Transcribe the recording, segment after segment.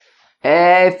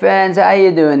Hey friends, how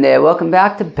you doing there? Welcome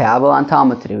back to Babel on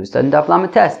Talmud. Today we're studying Daf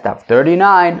Lamed Tes, Daf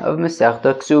 39 of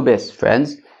Masechta Ksubis.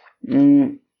 Friends,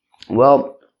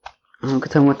 well, I'm going to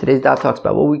tell you what today's Daf talks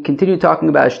about. Well, we continue talking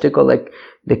about a shtickle like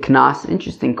the Knas.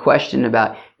 Interesting question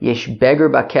about Yesh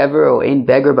Beger Bakever or Ein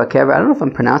Beger Bakever. I don't know if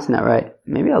I'm pronouncing that right.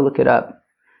 Maybe I'll look it up.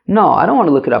 No, I don't want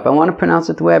to look it up. I want to pronounce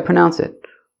it the way I pronounce it.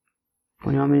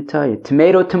 What do you want me to tell you?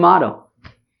 Tomato.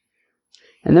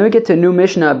 And then we get to a new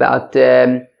Mishnah about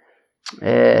the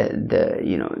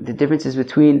differences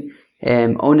between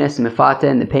ones and mefata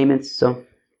and the payments. So,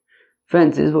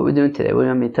 friends, this is what we're doing today. What do you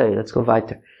want me to tell you? Let's go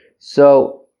weiter.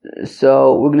 So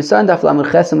we're going to start in Daf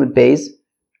Lamed Ches with Beis.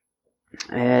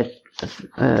 Lamed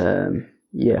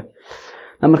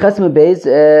Ches with Beis,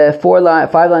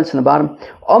 5 lines from the bottom.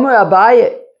 Omer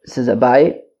Abaye, says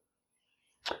Abaye.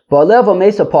 Ba'alev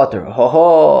Mesa Potter.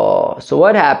 So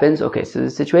what happens? Okay, so the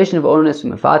situation of ones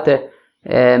and mefata,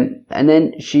 and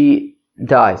then she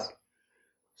dies.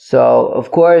 So,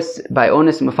 of course, by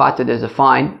ones mefata, there's a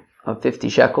fine of 50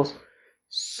 shekels.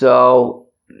 So,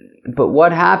 but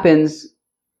what happens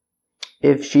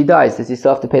if she dies? Does he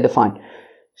still have to pay the fine?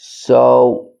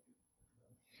 So,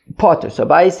 potter. So,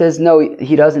 Abaye says, no,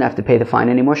 he doesn't have to pay the fine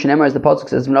anymore. Shenemar, as the pasuk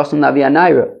says, "V'nosum lavi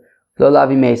anayra, lo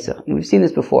lavi mesa." We've seen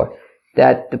this before,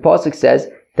 that the pasuk says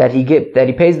that he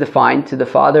pays the fine to the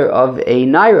father of a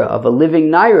naira, of a living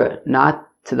naira, not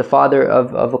to the father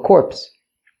of a corpse.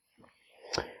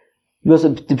 Now,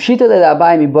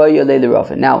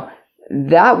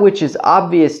 that which is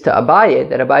obvious to Abaye,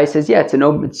 that Abaye says, yeah,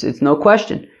 it's no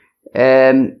question.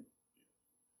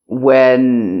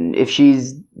 If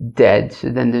she's dead, so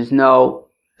then there's no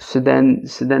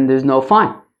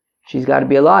fine. She's got to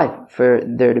be alive for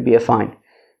there to be a fine.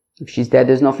 If she's dead,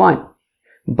 there's no fine.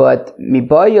 But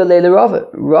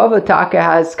Rava Taka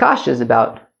has kashas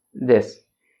about this.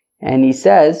 And he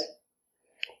says,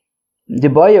 the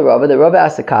Rava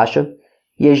asks a kasha,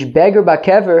 Yesh Beger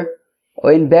Bakever,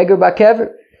 or in Beger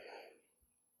Bakever.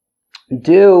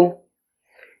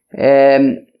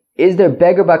 Is there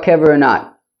Beger Bakever or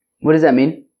not? What does that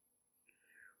mean?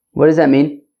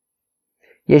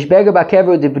 Yesh Beger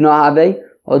Bakever dibno have,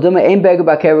 or duma ein Beger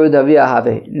Bakever davia have.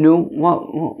 No,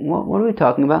 what are we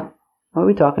talking about?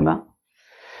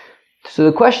 So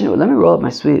the question, let me roll up my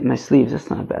sleeves. That's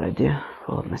not a bad idea.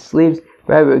 Roll up my sleeves.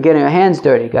 Right, we're getting our hands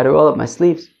dirty. Got to roll up my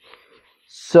sleeves.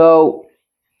 So,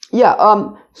 yeah.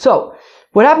 So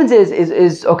what happens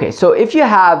is okay. So if you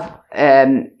have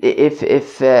so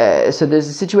there's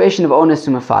a situation of ones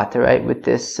mefata, right, with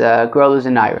this girl who's a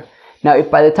naira. Now, if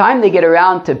by the time they get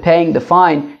around to paying the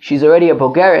fine, she's already a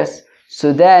bogeres,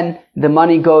 so then the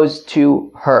money goes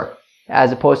to her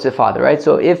as opposed to the father, right?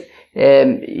 So if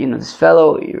this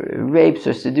fellow rapes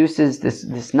or seduces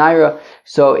this naira,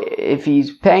 so if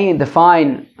he's paying the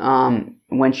fine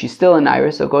when she's still a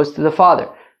naira, so it goes to the father.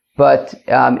 But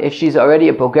if she's already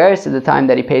a bogeres at the time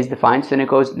that he pays the fine, so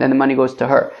then the money goes to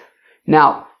her.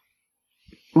 Now,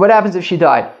 what happens if she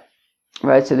died?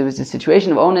 Right, so there was a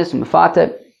situation of ones and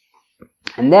mefata,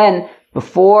 and then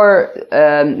before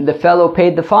the fellow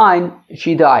paid the fine,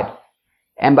 she died.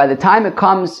 And by the time it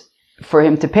comes for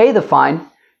him to pay the fine,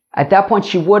 at that point,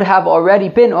 she would have already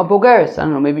been a bogeres. I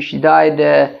don't know, maybe she died,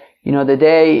 the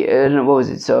day, I don't know, what was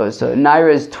it? So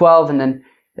naira is 12, and then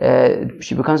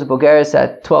she becomes a bogeres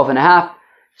at 12 and a half.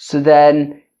 So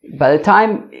then, by the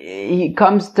time he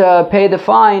comes to pay the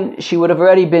fine, she would have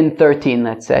already been 13,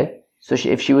 let's say. So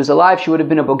if she was alive, she would have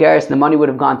been a bogeres, and the money would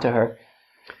have gone to her.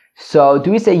 So,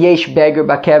 do we say yesh beger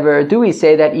bakever? Do we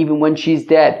say that even when she's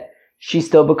dead, she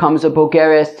still becomes a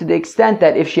bogeres, to the extent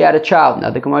that if she had a child, now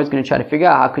the Gemara is going to try to figure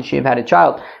out how could she have had a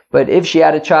child, but if she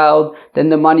had a child, then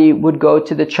the money would go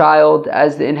to the child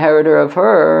as the inheritor of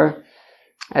her,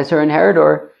 as her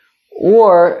inheritor.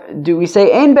 Or do we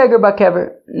say ein beger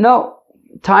bakever? No,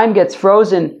 time gets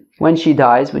frozen when she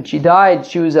dies. When she died,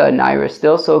 she was a naira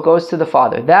still, so it goes to the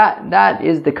father. That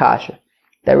is the kasha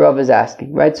that Rav is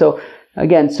asking, right? So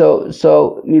again,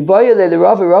 miboya le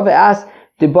Rav asks,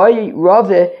 the boy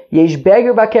Rave, yesh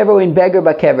beger bakever in beger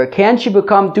bakever. Can she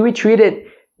become, do we treat it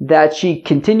that she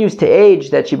continues to age,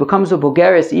 that she becomes a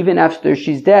bogeres even after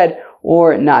she's dead,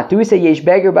 or not? Do we say yesh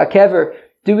beger bakever?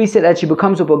 Do we say that she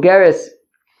becomes a bogeres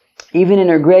even in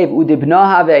her grave, udibna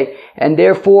have, and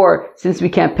therefore, since we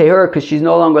can't pay her because she's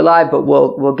no longer alive, but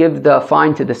we'll give the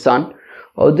fine to the son?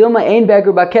 Or dilma ein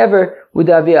beger bakever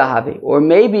udavia have. Or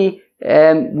maybe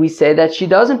we say that she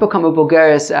doesn't become a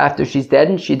bogeres after she's dead,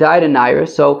 and she died a naira,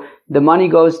 so the money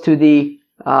goes to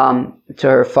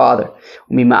her father.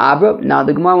 Now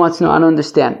the Gemara wants to know, I don't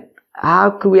understand. How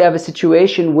could we have a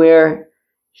situation where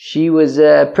she was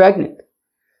pregnant?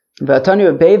 V'atani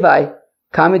of Bevai,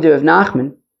 Kamidir of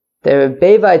Nachman, that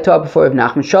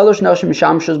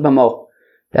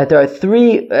there are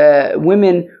 3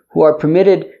 women who are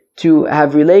permitted to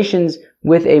have relations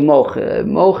with a moch.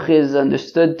 Moch is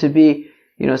understood to be,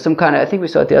 some kind of, I think we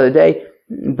saw it the other day,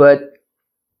 but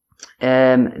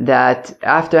that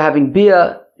after having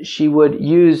bia, she would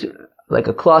use like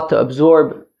a cloth to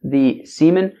absorb the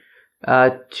semen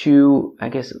to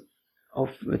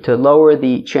lower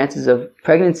the chances of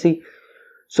pregnancy.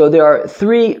 So there are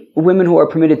 3 women who are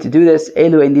permitted to do this.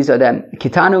 Elu, and these are them: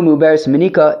 Kitano Muberes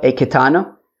Manika, a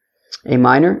Kitana, a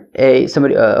minor, a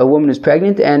woman who's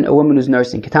pregnant, and a woman who's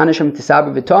nursing. Kitana Shem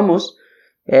Tisaber Vitomus,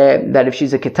 that if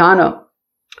she's a Kitana,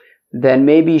 then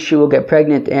maybe she will get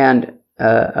pregnant and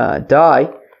die.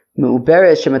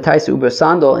 Muberes Shemataisa Uber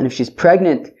Sandal, and if she's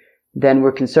pregnant, then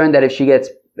we're concerned that if she gets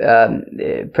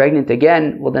pregnant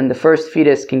again, well, then the first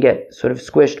fetus can get sort of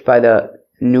squished by the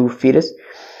new fetus.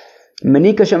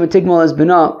 Manika Shematigmal as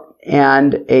Bina,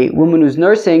 and a woman who's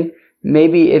nursing,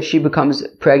 maybe if she becomes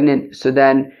pregnant, so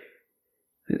then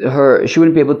she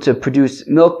wouldn't be able to produce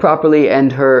milk properly,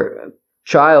 and her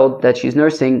child that she's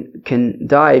nursing can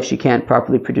die if she can't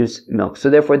properly produce milk. So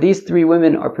therefore, these 3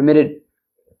 women are permitted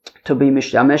to be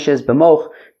mishameshes b'moch,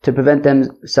 to prevent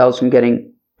themselves from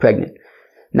getting pregnant.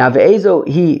 Now, ve'ezo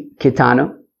hi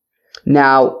kitana.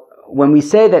 Now, when we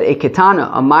say that a kitana,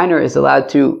 a minor, is allowed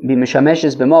to be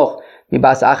mishameshes b'moch,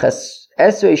 mibas achas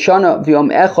esrei shana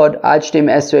v'yom echad ad shtem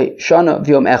esrei shana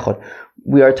v'yom echad.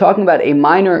 We are talking about a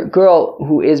minor girl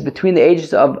who is between the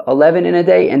ages of 11 in a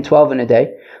day and 12 in a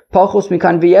day. Pachos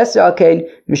mikan v'yeser alkein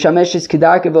mishameshes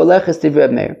kidarke v'oleches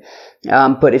divrei meir.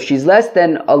 But if she's less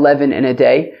than 11 in a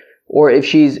day, or if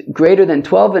she's greater than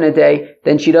 12 in a day,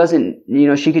 then she doesn't,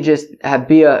 she could just have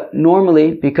bia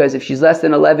normally, because if she's less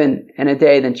than 11 in a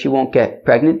day, then she won't get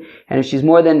pregnant. And if she's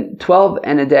more than 12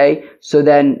 in a day, so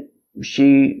then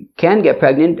she can get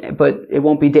pregnant, but it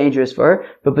won't be dangerous for her.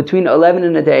 But between 11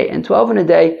 in a day and 12 in a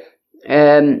day,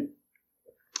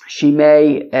 she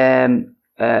may,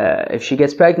 if she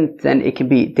gets pregnant, then it can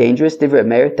be dangerous. Divrei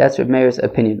Meir, that's Reb Meir's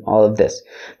opinion, all of this.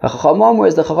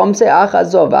 Whereas the Chacham say,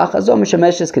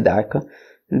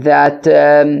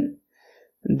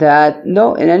 that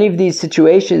no, in any of these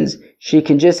situations, she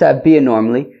can just have bia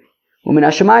normally. And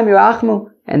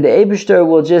the Eibishter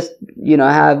will just,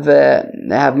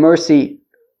 have mercy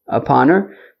upon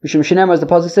her. As the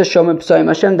Pasuk says, Shomim P'sayim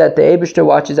Hashem, that the Eibishter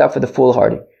watches out for the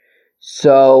foolhardy.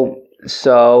 So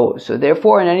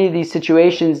therefore, in any of these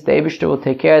situations, the Eibishter will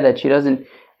take care that she doesn't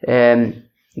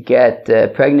get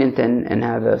pregnant and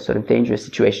have a sort of dangerous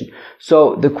situation.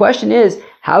 So the question is,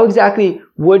 how exactly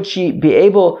would she be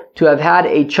able to have had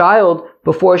a child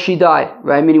before she died?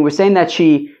 Right? Meaning, we're saying that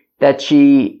she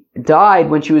died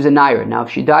when she was a Naira. Now, if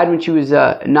she died when she was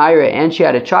a Naira and she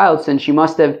had a child, then she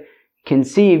must have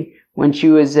conceived when she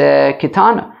was a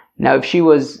Kitana. Now, if she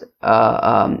was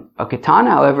a Kitana,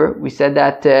 however, we said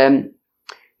that,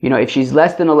 if she's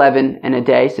less than 11 in a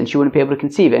day, then she wouldn't be able to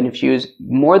conceive. And if she was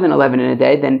more than 11 in a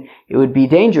day, then it would be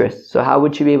dangerous. So how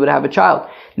would she be able to have a child?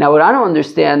 Now, what I don't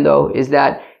understand, though, is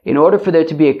that in order for there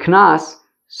to be a Knas,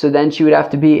 so then she would have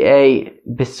to be a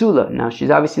Besula. Now, she's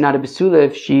obviously not a Besula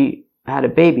if she had a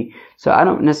baby. So I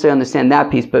don't necessarily understand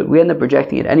that piece, but we end up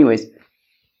rejecting it anyways.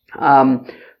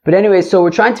 But anyway, so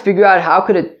we're trying to figure out how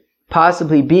could it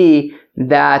possibly be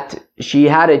that she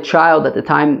had a child at the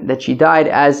time that she died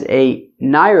as a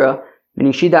Naira,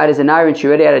 meaning she died as a Naira and she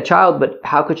already had a child, but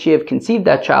how could she have conceived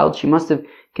that child? She must have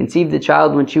conceived the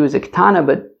child when she was a Ketana,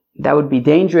 but that would be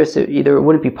dangerous. Either it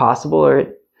wouldn't be possible, or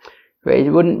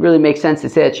it wouldn't really make sense to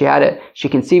say that she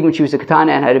conceived when she was a Ketana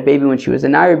and had a baby when she was a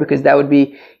Naira, because that would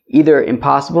be either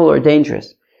impossible or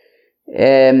dangerous.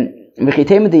 But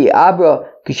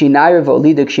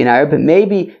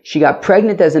maybe she got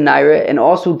pregnant as a Naira and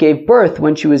also gave birth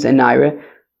when she was a Naira.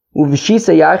 But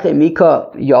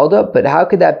how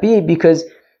could that be? Because,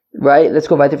 right, let's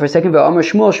go back there for a second.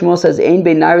 Shmuel says,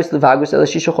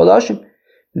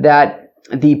 that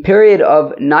the period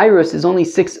of Nairus is only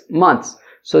 6 months.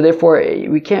 So therefore,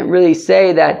 we can't really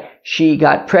say that she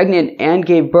got pregnant and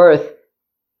gave birth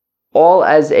all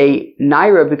as a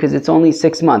Naira, because it's only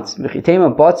 6 months. And if you're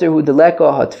going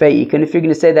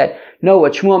to say that, no,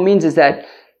 what Shmuel means is that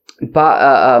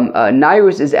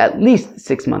Nairus is at least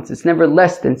 6 months. It's never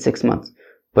less than 6 months.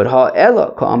 But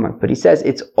he says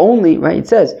it's only, right, it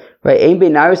says, right,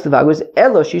 it's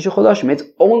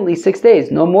only 6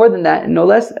 days, no more than that, no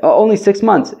less, only 6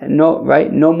 months, no,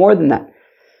 right, no more than that.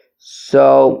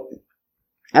 So,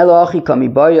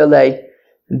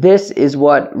 this is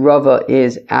what Rava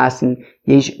is asking.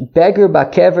 Yesh beger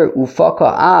bakever ufaka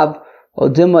av,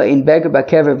 odima in beger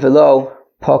bakever velo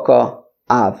paka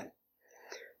av.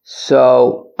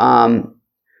 So,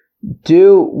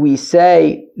 do we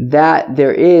say that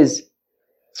there is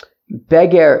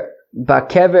beger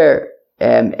bakever,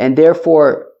 and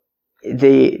therefore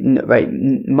the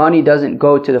money doesn't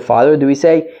go to the father? Do we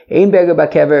say ein beger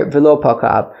bakever velo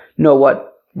pakav? No,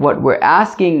 what we're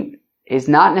asking is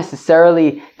not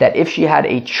necessarily that if she had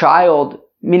a child,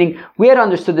 meaning we had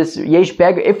understood this yesh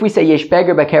beger, if we say yesh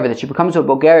beger bakever, that she becomes a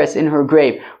bogeres in her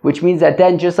grave, which means that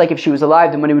then just like if she was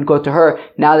alive, the money would go to her.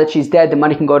 Now that she's dead, the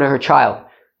money can go to her child.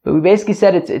 But we basically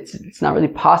said it's not really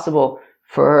possible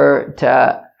for her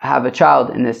to have a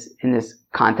child in this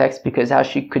context, because how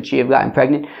could she have gotten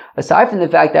pregnant? Aside from the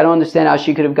fact that I don't understand how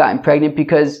she could have gotten pregnant,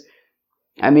 because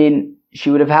she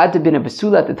would have had to have been a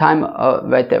basula at the time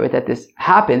that this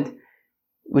happened,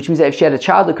 which means that if she had a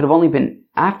child, it could have only been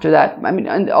after that.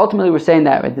 And ultimately we're saying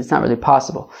that it's not really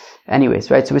possible.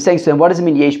 Anyways, right? So we're saying, so then what does it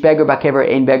mean, yesh beger bakever,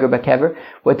 ein beger bakever?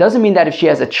 Well, it doesn't mean that if she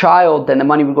has a child, then the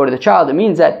money would go to the child. It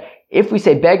means that if we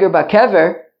say beger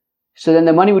bakever, so then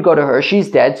the money would go to her. She's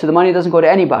dead, so the money doesn't go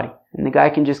to anybody, and the guy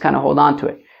can just kind of hold on to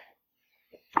it.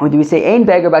 Or do we say ein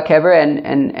beger bakever, and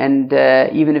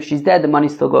even if she's dead, the money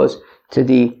still goes to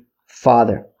the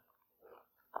father?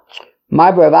 My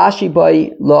Bravashi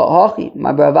boy lo hachi.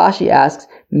 My Bravashi asks,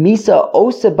 misa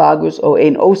osa bagrus or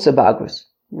ein osa bagrus,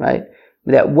 right?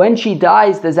 That when she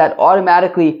dies, does that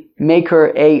automatically make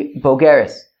her a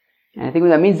bogeres? And I think what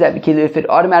that means is that if it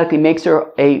automatically makes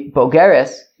her a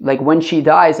bogeres, like when she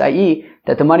dies, i.e.,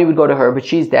 that the money would go to her, but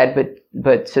she's dead,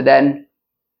 but so then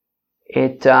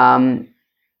it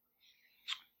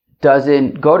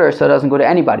doesn't go to her, so it doesn't go to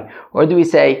anybody. Or do we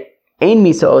say ein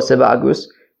misa osa bagrus?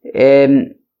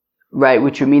 Right,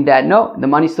 which would mean that no, the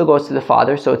money still goes to the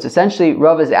father. So it's essentially,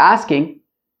 Rav is asking,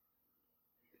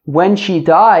 when she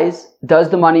dies, does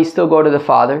the money still go to the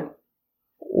father?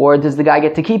 Or does the guy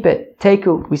get to keep it?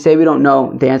 Teku, we say we don't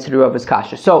know the answer to Rav's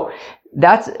kasha. So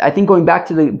that's, I think, going back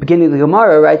to the beginning of the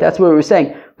Gemara, right? That's what we were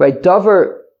saying, right?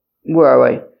 Dover, where are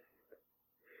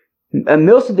we?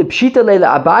 Milsa de pshita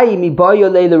leila Abaye mi bayo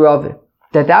leila Rav.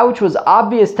 That which was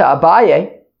obvious to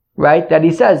Abaye, right? That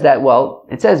he says that, well,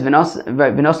 it says v'nosan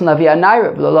lavia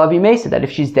naira v'lo lavi mesa, that if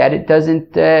she's dead, it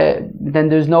doesn't, then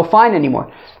there's no fine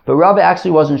anymore. But Rava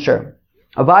actually wasn't sure.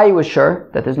 Abaye was sure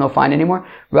that there's no fine anymore.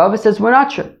 Rava says we're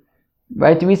not sure,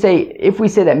 right? Do we say, if we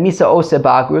say that misa osa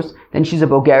bagrus, then she's a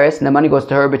bogeres and the money goes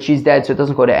to her, but she's dead, so it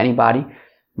doesn't go to anybody,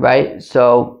 right?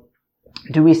 So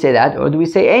do we say that, or do we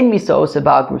say ein misa osa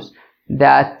bagrus,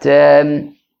 that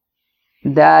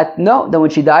no, that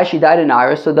when she died in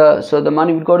Ira, so the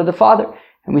money would go to the father.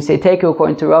 And we say take it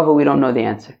according to Rava, we don't know the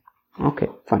answer. Okay,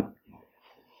 fine.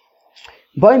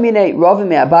 Boy mine Rava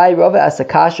me Abaye, Rava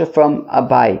asakasha from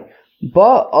Abaye.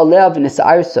 Ba olev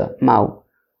nisarsa mau.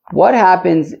 What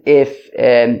happens if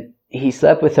he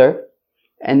slept with her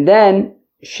and then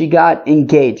she got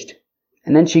engaged?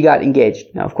 And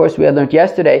now, of course, we had learned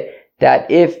yesterday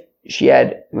that if she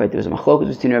had, right, there was a machlokus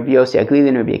between Rabbi Yossi Aglili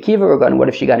and Rabbi Akiva regarding what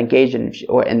if she got engaged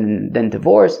and then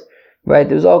divorced, right?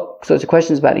 There was all sorts of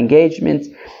questions about engagements.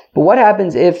 But what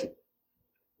happens if,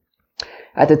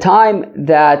 at the time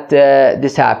that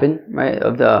this happened, right,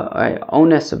 of the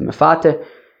onus of Mefata,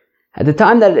 at the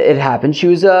time that it happened, she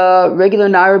was a regular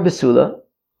Naira Basula,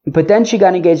 but then she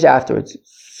got engaged afterwards.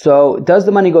 So does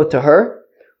the money go to her,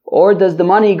 or does the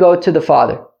money go to the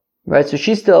father, right? So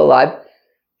she's still alive.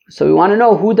 So we want to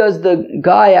know, who does the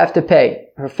guy have to pay?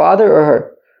 Her father or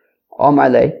her? Omar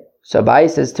le. So Abaye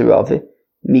says to Rav,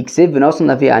 Miksiv v'nosan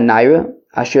lavia naira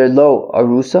asher lo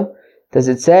arusa. Does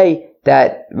it say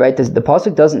that, right, the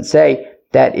pasuk doesn't say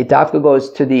that it dafka goes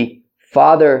to the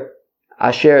father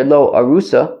asher lo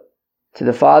arusa, to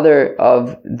the father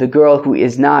of the girl who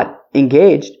is not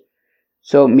engaged.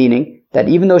 So meaning that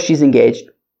even though she's engaged,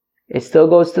 it still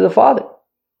goes to the father.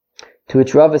 To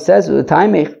which Rava says, with the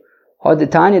taimech,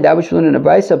 that which we learn in the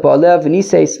Brisa, ba'alev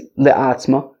v'niseis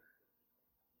le'atzma,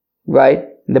 right?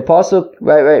 The pasuk,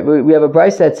 right, we have a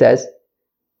Brisa that says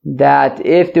that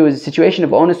if there was a situation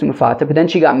of onus umufata, but then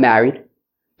she got married,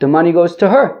 the money goes to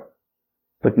her.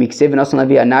 But miksiv v'nosan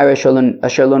lavia naira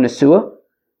asher lo nesua.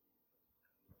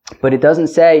 But it doesn't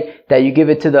say that you give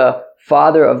it to the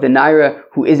father of the naira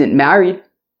who isn't married. It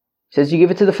says you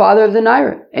give it to the father of the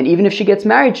naira, and even if she gets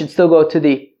married, it should still go to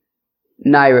the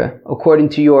naira, according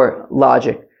to your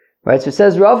logic, right? So it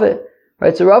says Rava,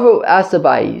 right? So Rava asks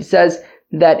Abaye, he says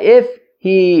that if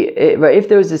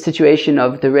there was a situation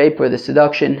of the rape or the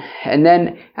seduction, and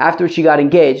then afterwards she got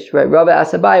engaged, right? Rava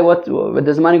asks Abaye, what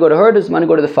does the money go to her? Or does the money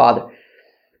go to the father?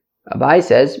 Abaye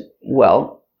says,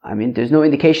 well, there's no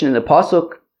indication in the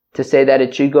pasuk to say that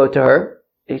it should go to her.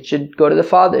 It should go to the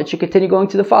father. It should continue going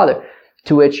to the father.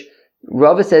 To which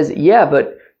Rava says, yeah,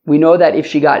 but we know that if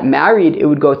she got married, it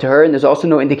would go to her, and there's also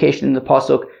no indication in the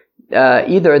pasuk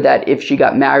either that if she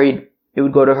got married, it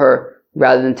would go to her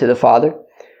rather than to the father.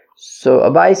 So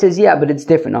Abai says, yeah, but it's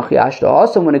different.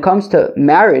 Also, when it comes to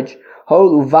marriage,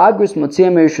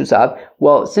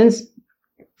 well, since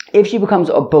if she becomes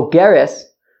a bogeres,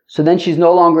 so then she's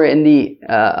no longer in the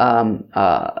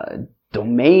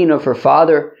domain of her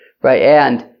father, right?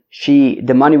 And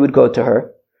the money would go to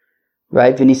her,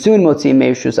 right?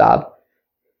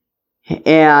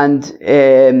 And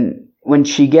when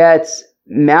she gets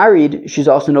married, she's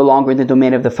also no longer in the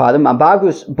domain of the father.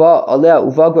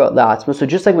 So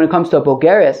just like when it comes to a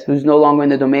bogeres, who's no longer in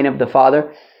the domain of the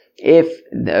father, if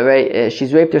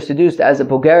she's raped or seduced as a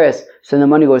bogeres, so the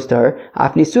money goes to her.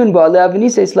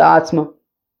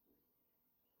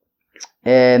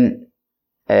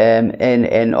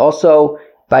 And also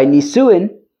by nisuin,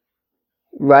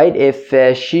 right? If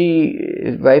there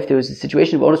was a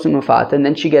situation of onus mufata, and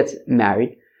then she gets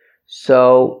married,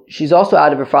 so she's also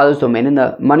out of her father's domain, and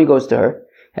the money goes to her.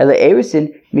 But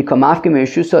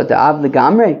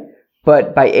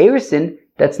by erisin,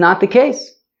 that's not the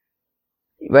case.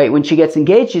 Right? When she gets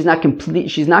engaged, she's not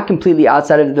completely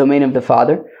outside of the domain of the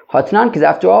father. Hatnan, because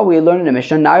after all, we learned in the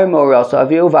Mishnah,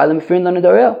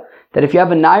 that if you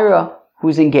have a naira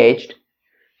who's engaged,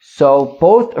 so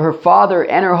both her father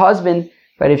and her husband,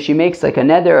 right, if she makes like a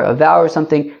neder, a vow or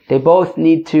something, they both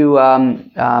need to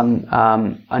annul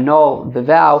the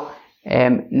vow,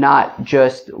 not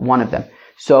just one of them.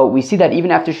 So we see that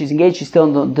even after she's engaged, she's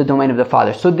still in the domain of the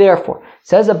father. So therefore,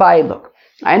 says Abai, look,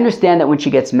 I understand that when she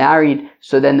gets married,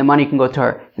 so then the money can go to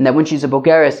her, and that when she's a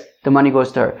bogeres, the money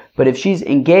goes to her. But if she's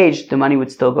engaged, the money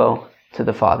would still go to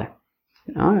the father.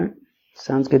 All right,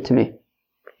 sounds good to me.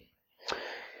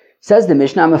 Says the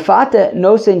Mishnah, Mefate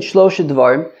nosein shlosha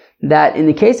dvarim, that in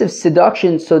the case of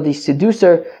seduction, so the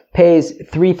seducer pays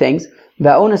 3 things,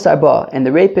 va'onas arba, and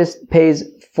the rapist pays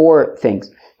 4 things.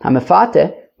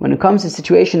 Mefate, when it comes to the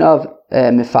situation of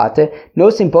mefate,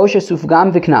 nosim boshes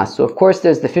ufgam v'knas. So of course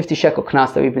there's the 50 shekel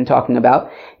knas that we've been talking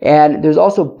about, and there's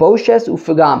also boshes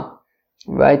ufgam,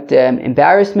 right?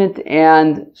 Embarrassment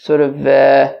and sort of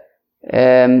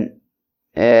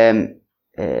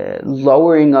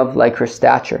lowering of like her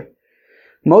stature.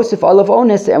 Mosif olav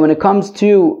onis, and when it comes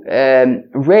to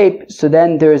rape, so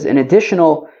then there's an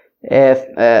additional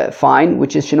fine,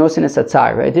 which is shenosin es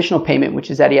atzar, right? Additional payment, which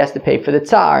is that he has to pay for the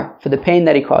tsar, for the pain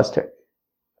that he caused her.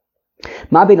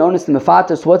 Ma bin ones and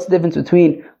mefata. So what's the difference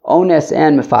between ones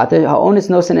and mefata? Ones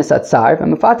nosin es atzar,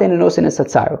 and mefata and nosin es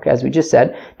atzar. Okay, as we just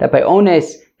said, that by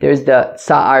ones there's the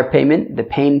tsar payment, the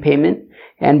pain payment,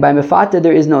 and by mefata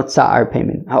there is no tsar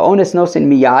payment. Ones nosin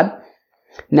miyad.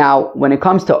 Now, when it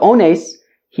comes to ones,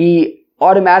 he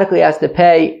automatically has to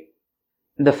pay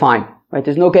the fine, right?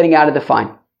 There's no getting out of the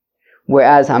fine.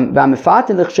 Whereas only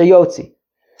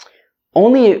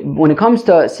when it comes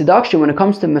to seduction, when it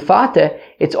comes to mefate,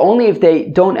 it's only if they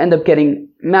don't end up getting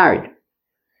married,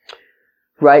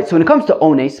 right? So when it comes to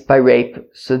ones by rape,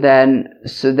 so then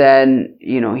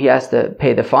he has to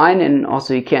pay the fine, and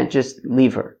also he can't just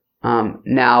leave her. She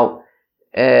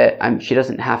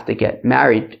doesn't have to get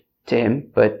married to him,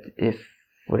 but if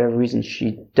for whatever reason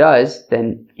she does,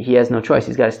 then he has no choice.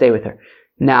 He's got to stay with her.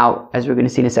 Now, as we're going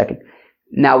to see in a second.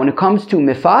 Now, when it comes to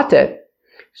mefate,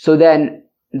 so then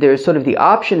there's sort of the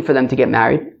option for them to get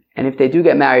married, and if they do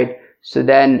get married, so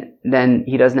then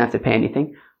he doesn't have to pay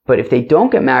anything. But if they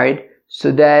don't get married,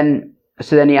 so then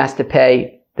he has to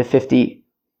pay the 50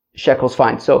 shekels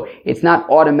fine. So it's not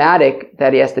automatic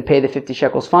that he has to pay the 50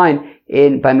 shekels fine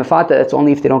by mefate. That's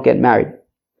only if they don't get married.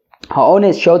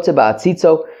 Ha'ones shotza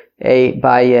ba'atzitzo.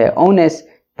 By ones,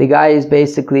 the guy is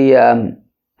basically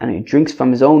he drinks from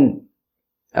his own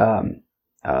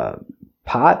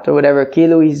pot or whatever,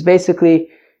 kilo. He's basically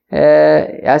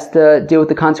has to deal with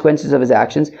the consequences of his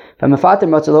actions. By mefate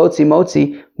matzalotzi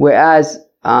motzi, whereas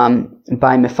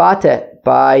by mefate,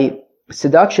 by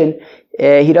seduction,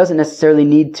 he doesn't necessarily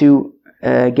need to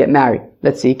get married.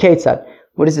 Let's see, ketzad.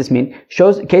 What does this mean?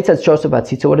 Ketzad shosa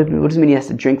batzitza. What does it mean he has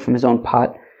to drink from his own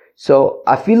pot? So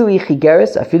afilu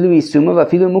ichigeres, afilu isumav,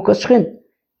 afilu mukashchin.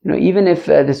 Even if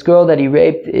this girl that he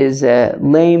raped is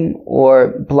lame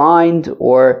or blind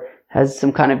or has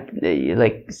some kind of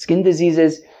like skin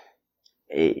diseases,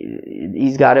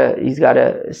 he's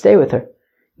gotta stay with her.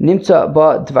 Nimtza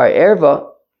ba dvar erva.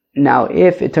 Now,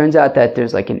 if it turns out that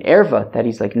there's like an erva, that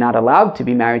he's like not allowed to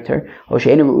be married to her, or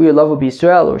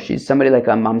or she's somebody like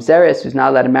a mamzeres who's not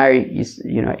allowed to marry,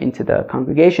 into the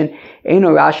congregation,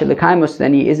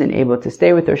 then he isn't able to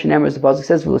stay with her. Shenemar, as the pasuk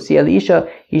says,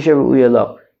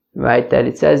 right? That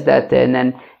it says that, and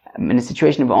then in a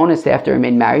situation of onus, they have to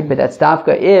remain married, but that's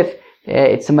dafka if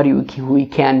it's somebody who he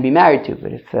can be married to.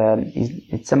 But if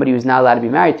it's somebody who's not allowed to be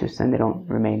married to, so then they don't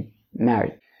remain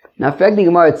married. Now,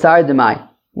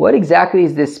 what exactly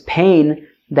is this pain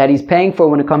that he's paying for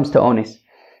when it comes to onis?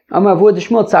 So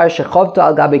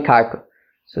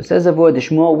it says Avur de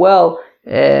Shmuel, well,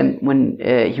 when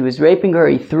he was raping her,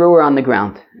 he threw her on the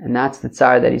ground, and that's the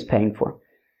tsar that he's paying for.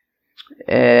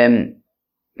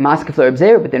 Maskef Reb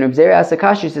Zeir, but then Reb Zeir asks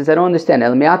Akash, he says, I don't understand.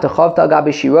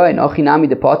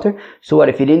 So what,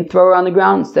 if he didn't throw her on the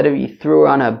ground, instead of he threw her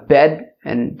on a bed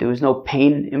and there was no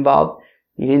pain involved,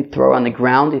 he didn't throw her on the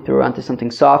ground, he threw her onto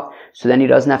something soft, so then he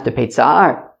doesn't have to pay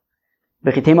tsar.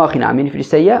 If you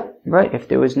say, yeah, right, if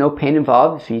there was no pain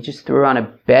involved, if he just threw her on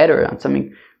a bed or on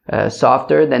something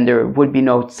softer, then there would be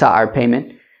no tsar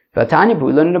payment. But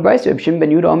we learn in the Brayso, Reb Shimon ben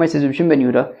Yehuda, Omer says Reb Shimon ben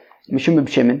Yehuda, Mishum Reb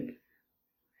Shimon,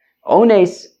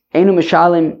 Ones Einu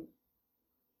Mishalim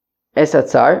Es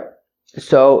Hatzar.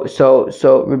 So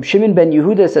Reb Shimon ben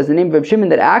Yehuda says the name of Reb Shimon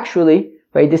that actually,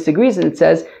 right, disagrees, and it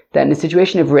says that in a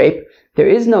situation of rape, there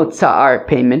is no tsar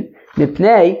payment,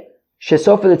 mipnei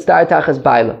shesofel etzar tachas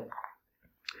baila.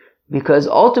 Because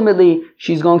ultimately,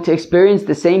 she's going to experience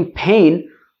the same pain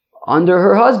under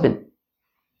her husband.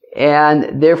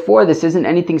 And therefore, this isn't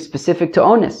anything specific to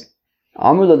onus.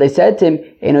 Amrullah, they said to him,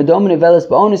 Enodom nevelas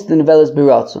ba'onus the nevelas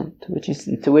biratzon.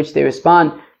 To which they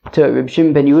respond to Reb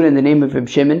Shimon ben Yehuda in the name of Reb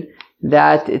Shimon,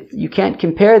 that you can't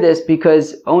compare this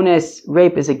because onus,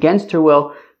 rape, is against her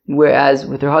will, whereas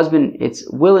with her husband, it's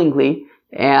willingly,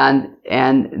 and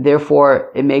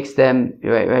therefore it makes them,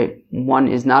 right, one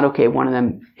is not okay, one of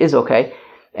them is okay.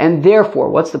 And therefore,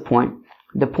 what's the point?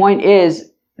 The point is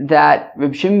that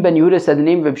Reb Shimon ben Yehuda said the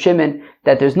name of Reb Shimon,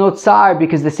 that there's no tsar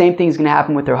because the same thing is going to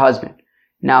happen with her husband.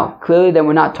 Now, clearly then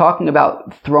we're not talking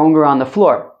about throwing her on the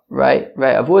floor, right?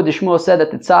 Avur de Shmuel said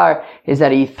that the tsar is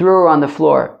that he threw her on the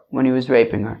floor when he was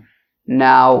raping her.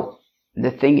 Now,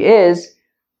 the thing is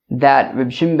that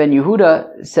Reb Shimon ben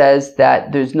Yehuda says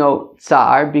that there's no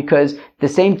tsar because the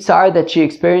same tsar that she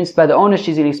experienced by the owner,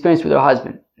 she's going to experience with her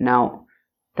husband. Now,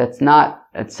 that's not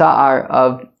a tsar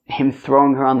of him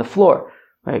throwing her on the floor,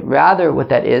 right? Rather, what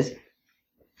that is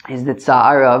the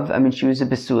tsar of, she was a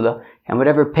besula, and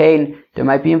whatever pain there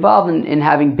might be involved in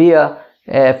having bia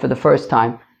for the first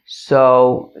time.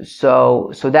 So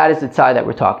that is the tsar that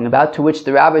we're talking about, to which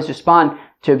the rabbis respond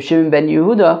to Reb Shimon ben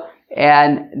Yehuda,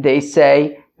 and they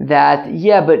say that,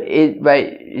 yeah, but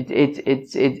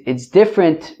it's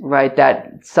different, right,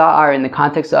 that tsar in the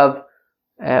context of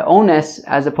ones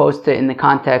as opposed to in the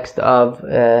context of,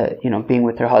 being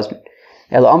with her husband.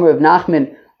 El Amr of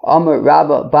Nachman, Amr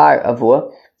Rabba Bar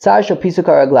Avua, Tsar Shal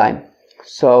Pisukar Aglaim.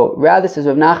 So rather, says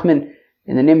Rav Nachman,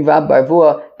 in the name of Rabba Bar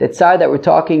Avua, the tsar that we're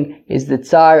talking is the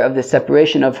tsar of the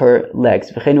separation of her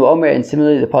legs. V'chenu Omer, and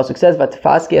similarly the pasuk says,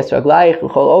 V'tafaski es raglaich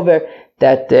l'chol over,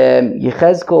 that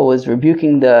Yechezkel was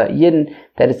rebuking the Yidden,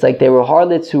 that it's like they were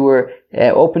harlots who were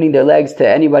opening their legs to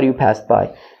anybody who passed by.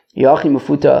 Yochi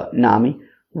Mafuta Nami.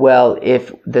 Well,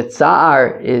 if the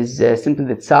tsar is simply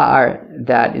the tsar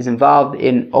that is involved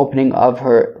in opening of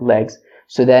her legs,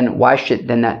 so then why should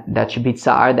that should be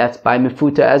tsar that's by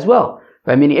mefuta as well?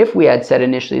 Right? If we had said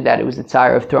initially that it was the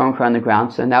tsar of throwing her on the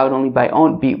ground, so that would only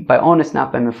be by onus,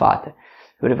 not by mefata.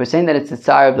 But if we're saying that it's the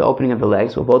tsar of the opening of the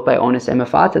legs, well, both by onus and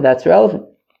mefata, that's relevant.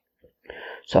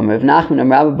 So Rav Nachman and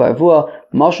Rabbi Bar Avua,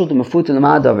 mashal to mefuta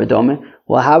l'ma'adav dome.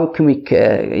 Well, how can we,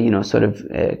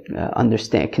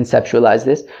 understand, conceptualize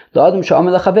this?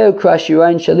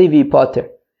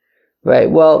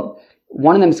 Right. Well,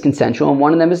 one of them is consensual and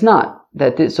one of them is not.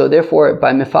 So therefore,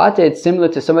 by mefata, it's similar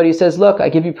to somebody who says, "Look, I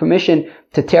give you permission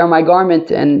to tear my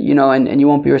garment, and you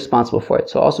won't be responsible for it."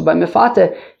 So also by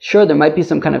mefata, sure, there might be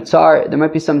some kind of tsar, there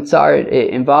might be some tsar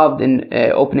involved in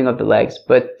opening of the legs,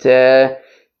 but it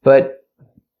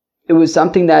was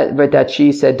something that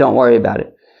she said, "Don't worry about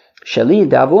it." Shali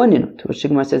Davonin, to which the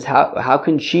Gemara says, how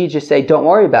can she just say, don't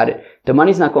worry about it? The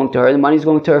money's not going to her, the money's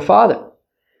going to her father.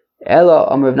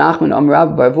 Ella, Rav Nachman,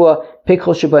 Rav Bar Avua,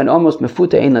 Pikhol Sheba, and almost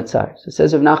Mefuta Ein Latzar. So it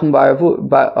says Rav Nachman Rav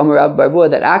Bar Avua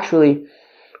that actually,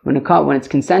 when it's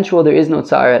consensual, there is no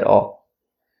tsar at all.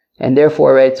 And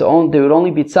therefore, right, there would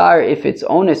only be tsar if it's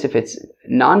onus, if it's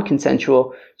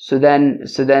non-consensual, so then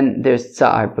there's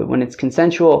tsar. But when it's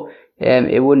consensual,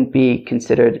 it wouldn't be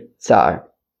considered tsar.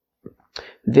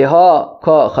 But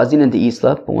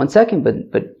 1 second, but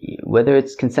whether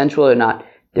it's consensual or not,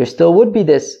 there still would be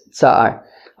this tsar.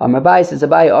 Abai says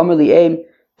Abai Amrli Aim,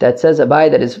 that says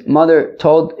Abai that his mother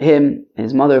told him,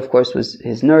 his mother of course was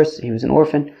his nurse, he was an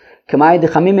orphan, that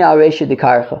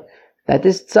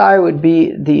this tsar would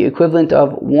be the equivalent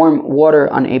of warm water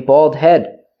on a bald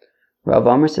head. Rav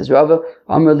Amr says Rav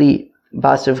Amrli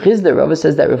Bas Rav Chisda, Rava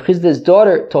says that Rav Chisda's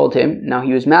daughter told him, now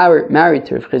he was married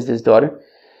to Rav Chisda's daughter,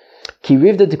 Ki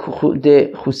rivda de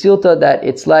chusilta, that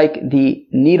it's like the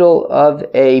needle of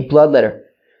a bloodletter.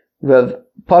 Rav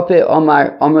Papa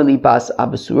Omar Li Bas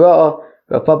Abasura,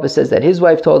 Rav Papa says that his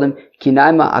wife told him,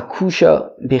 Kinaima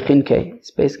akusha bichinke.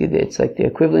 It's like the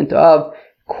equivalent of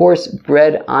coarse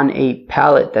bread on a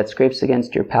pallet that scrapes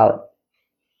against your palate.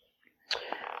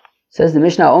 Says the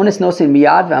Mishnah, ones nosin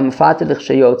miyad v'amafata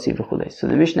l'chshayotzi v'chulei. So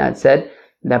the Mishnah had said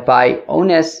that by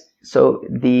ones, so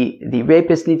the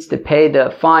rapist needs to pay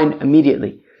the fine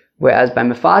immediately, whereas by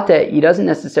mafata he doesn't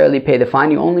necessarily pay the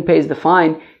fine. He only pays the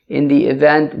fine in the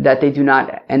event that they do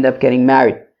not end up getting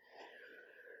married.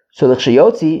 So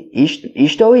l'chshayotzi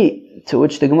ishtoi, to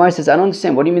which the Gemara says, I don't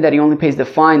understand. What do you mean that he only pays the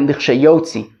fine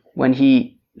l'chshayotzi when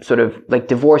he sort of like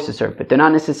divorces her, but they're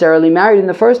not necessarily married in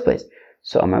the first place?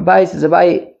 So Amar Abai says,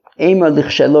 Abai,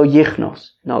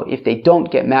 no, if they don't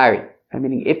get married,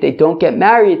 meaning if they don't get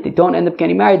married, they don't end up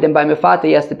getting married, then by mefata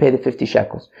he has to pay the 50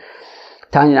 shekels.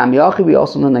 We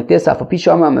also learn like this,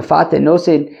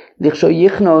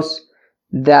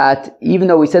 that even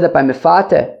though we said that by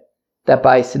mefata, that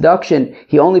by seduction,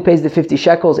 he only pays the 50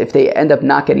 shekels if they end up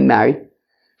not getting married.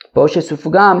 Boshes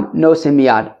ufugam nose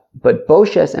miyad. But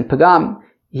Boshes and Pagam,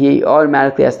 he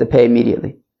automatically has to pay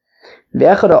immediately.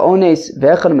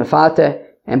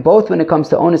 And both when it comes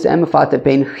to ones and mefata,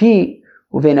 bein chi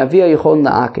uvein avia yichon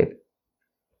la'akev.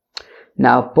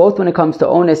 Now, both when it comes to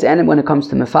ones and when it comes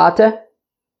to mefata,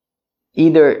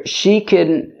 either she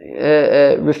can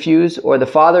refuse or the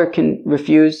father can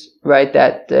refuse, right?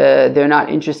 That they're not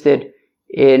interested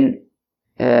in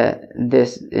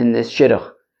this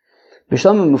shidduch.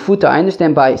 B'shlama mefuta, I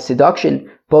understand by seduction,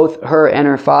 both her and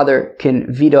her father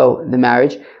can veto the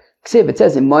marriage. It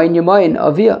says in Mayin Yamayin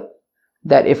Avia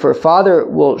that if her father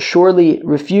will surely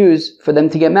refuse for them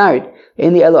to get married,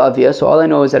 in the Ela Avia, so all I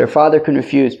know is that her father can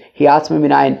refuse. Hiyatzma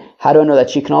minayin, how do I know that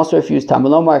she can also refuse?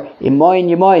 Tamalomar, in Mayin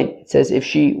Yamayin, it says if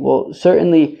she will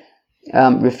certainly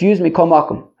refuse mikol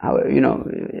makom.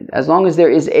 As long as there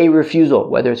is a refusal,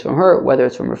 whether it's from her, whether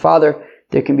it's from her father,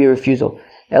 there can be a refusal.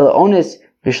 Ela onis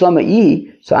v'shlama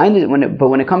ihi, so but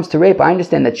when it comes to rape, I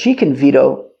understand that she can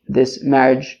veto this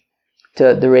marriage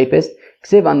to the rapist,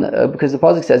 because the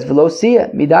pasuk says v'lo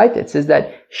siya midaita. It says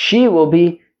that she will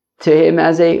be to him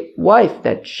as a wife.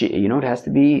 That she, it has to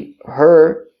be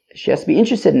her. She has to be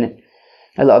interested in it.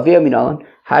 How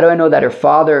do I know that her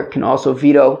father can also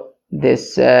veto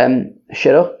this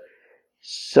shidduch?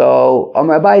 So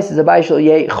Amar Abai says Abai shel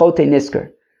yeh chote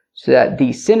nisker, so that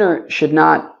the sinner should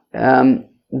not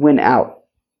win out.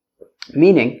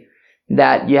 Meaning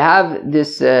that you have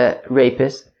this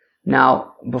rapist.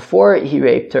 Now, before he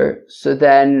raped her, so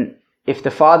then if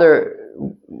the father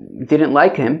didn't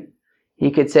like him, he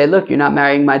could say, look, you're not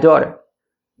marrying my daughter.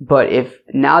 But if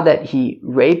now that he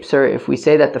rapes her, if we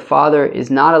say that the father is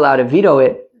not allowed to veto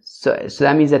it, so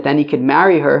that means that then he could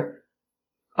marry her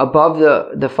above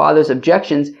the father's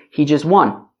objections. He just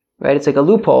won, right? It's like a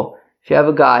loophole. If you have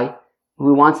a guy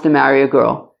who wants to marry a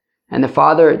girl and the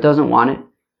father doesn't want it,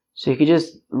 so you could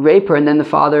just rape her and then the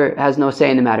father has no say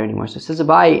in the matter anymore. So it says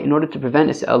Abai, in order to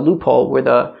prevent a loophole where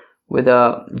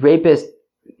the rapist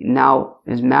now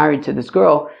is married to this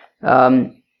girl,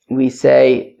 we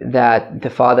say that the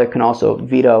father can also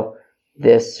veto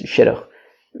this shidduch.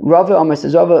 Rava Omer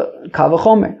says, Rava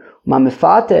Kavachomer,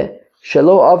 Mamifate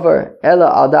Shelo Over Ela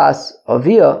Aldas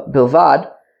Avia Bilvad,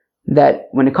 that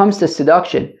when it comes to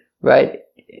seduction, right,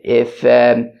 if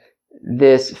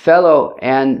this fellow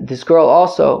and this girl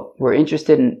also were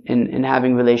interested in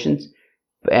having relations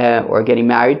or getting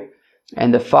married,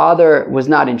 and the father was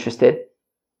not interested,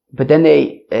 but then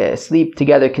they sleep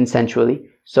together consensually.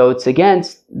 So it's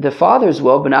against the father's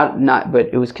will, but but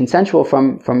it was consensual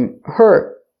from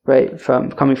her, right?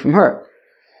 Coming from her.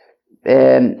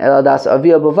 And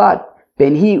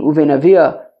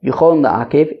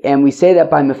we say that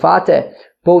by mefate,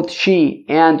 both she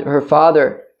and her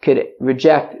father could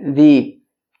reject the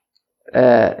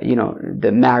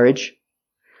marriage.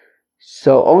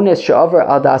 So ones she'avar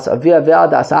al das avia ve'al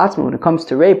das atzma, when it comes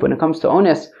to rape, when it comes to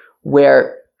ones,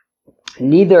 where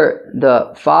neither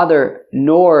the father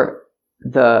nor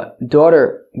the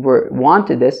daughter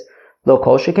wanted this, lo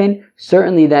kol shekain,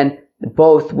 certainly then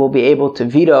both will be able to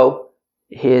veto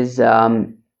his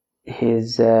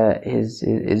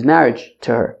marriage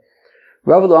to her.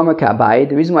 Rava lo amar ka'Abaye.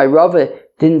 The reason why Rava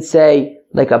didn't say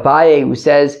like Abaye, who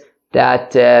says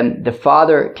that the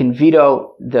father can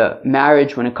veto the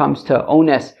marriage when it comes to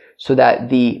ones, so that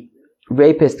the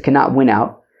rapist cannot win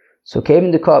out. So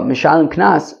Kevin Dekot Mishalim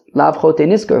Knas Lav Chote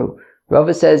Niskaru.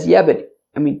 Rava says, yeah, but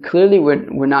clearly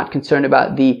we're not concerned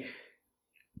about the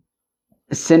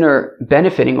sinner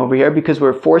benefiting over here because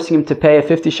we're forcing him to pay a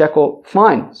 50 shekel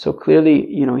fine. So clearly,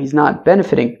 he's not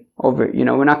benefiting over,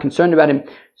 we're not concerned about him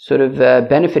sort of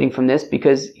benefiting from this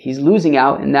because he's losing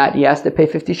out in that he has to pay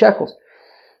 50 shekels.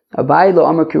 Abai lo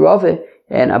amar ki Rave,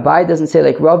 and Abai doesn't say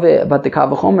like Rave about the Kal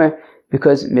V'chomer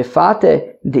because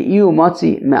mefate de'iu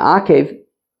motzi me'akev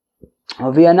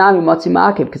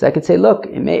because I could say, look,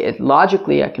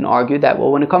 logically I can argue that,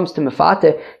 well, when it comes to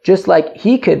mefate, just like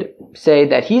he could say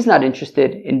that he's not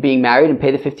interested in being married and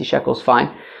pay the 50 shekels fine,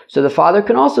 so the father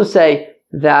can also say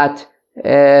that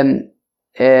the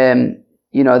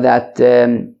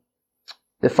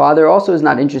father also is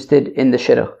not interested in the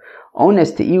shidduch.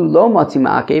 Ones te'iu lo motzi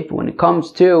ma'akev, when it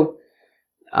comes to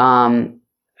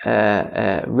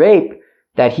rape,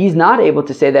 that he's not able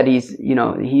to say that he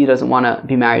doesn't want to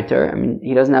be married to her. I mean,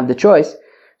 he doesn't have the choice.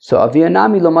 So avia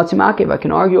nami lo motzi ma'akev, I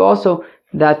can argue also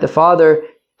that the father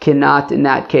cannot, in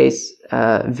that case,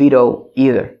 veto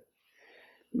either.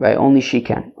 Right? Only she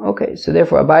can. Okay, so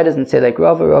therefore Abai doesn't say like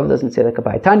Rav doesn't say like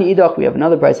Abai. Tani idach, we have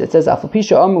another price that says Afal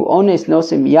pisha amu ones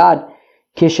nosim miyad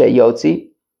kisha yotzi.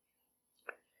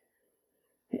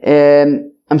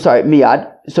 I'm sorry,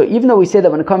 miyad. So even though we say that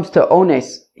when it comes to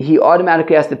ones, he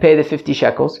automatically has to pay the 50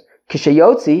 shekels. Kisha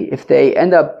yotzi, if they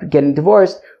end up getting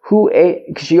divorced,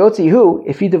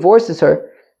 if he divorces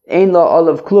her, ein la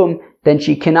olav klum, then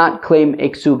she cannot claim a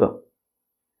ksuba.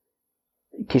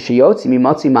 Kishayotzi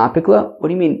mimatzi mapikla. What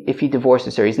do you mean if he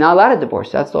divorces her? He's not allowed to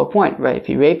divorce. That's the whole point, right? If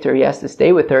he raped her, he has to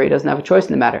stay with her. He doesn't have a choice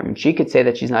in the matter. I mean, she could say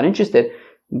that she's not interested,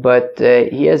 but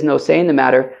he has no say in the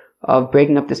matter of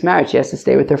breaking up this marriage. He has to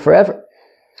stay with her forever.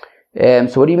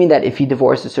 So what do you mean that if he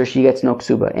divorces her, she gets no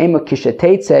ksuba? Ema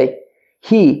kishateitze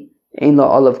he ein la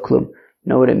olav klum.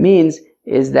 No, what it means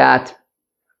is that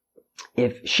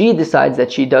if she decides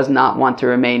that she does not want to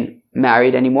remain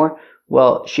married anymore,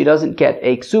 well, she doesn't get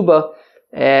a ksuba.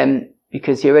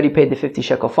 Because he already paid the 50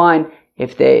 shekel fine.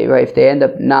 If they end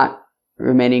up not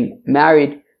remaining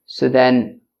married, so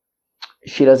then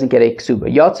she doesn't get a ksuba.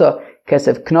 Yatsa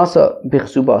kesef knasa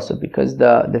bichsubasa, because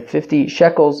the 50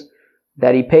 shekels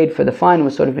that he paid for the fine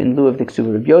was sort of in lieu of the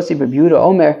ksuba. Rabbi Yossi Bar Yehuda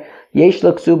Omer yesh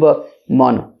la ksuba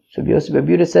mana. So Rabbi Yossi Bar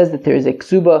Yehuda says that there is a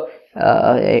ksuba,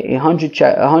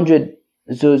 100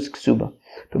 zuz ksuba.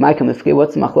 But Michael,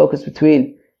 what's the machlokas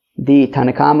between the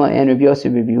Tanakama and Rabbi Yossi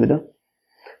Bar Yehuda?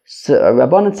 So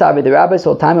Rabbanan Tzavi, the rabbis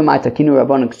all time takinu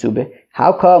Rabbanan Ksube.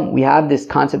 How come we have this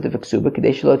concept of a Ksube?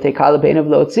 Kadesh lo tekala bein of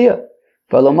lotzia.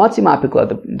 V'lo matzi mapikla.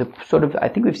 The sort of, I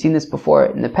think we've seen this before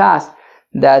in the past,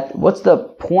 that what's the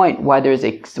point why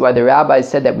the rabbis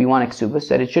said that we want a Ksube, so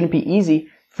that it shouldn't be easy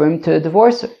for him to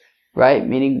divorce her, right?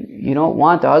 Meaning you don't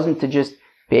want the husband to just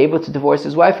be able to divorce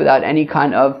his wife without any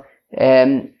kind of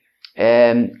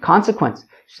consequence.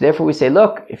 So therefore we say,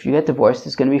 look, if you get divorced,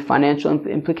 there's going to be financial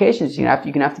implications. You're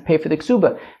going to have to pay for the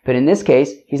ksuba. But in this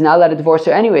case, he's not allowed to divorce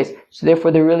her anyways. So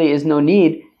therefore there really is no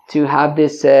need to have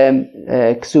this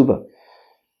ksuba.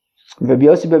 Rabbi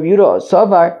Yossi Bar Yehuda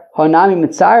Savar Hanami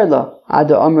Mitzarla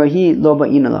Ada Amrahi Lo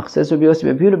Ba'inalach. Says Rabbi Yossi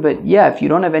Bar Yehuda, but if you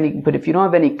don't have any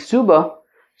ksuba,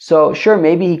 so sure,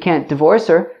 maybe he can't divorce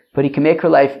her, but he can make her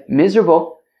life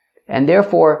miserable, and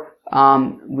therefore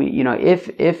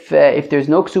if there's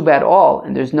no ksuba at all,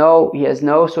 and he has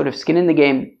no sort of skin in the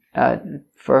game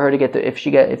for her to get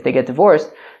if they get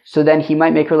divorced, so then he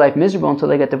might make her life miserable until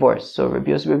they get divorced. So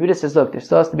Rabbi Yossi Bar Yehuda says, look, there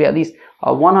still has to be at least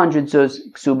 100 zuz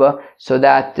ksuba, so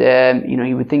that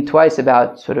he would think twice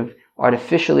about sort of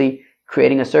artificially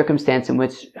creating a circumstance in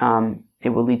which it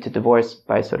will lead to divorce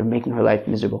by sort of making her life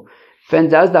miserable.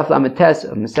 Friends, that was Daf Lamed Tes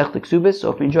of Masechta Ksubos.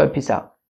 So if you enjoyed, peace out.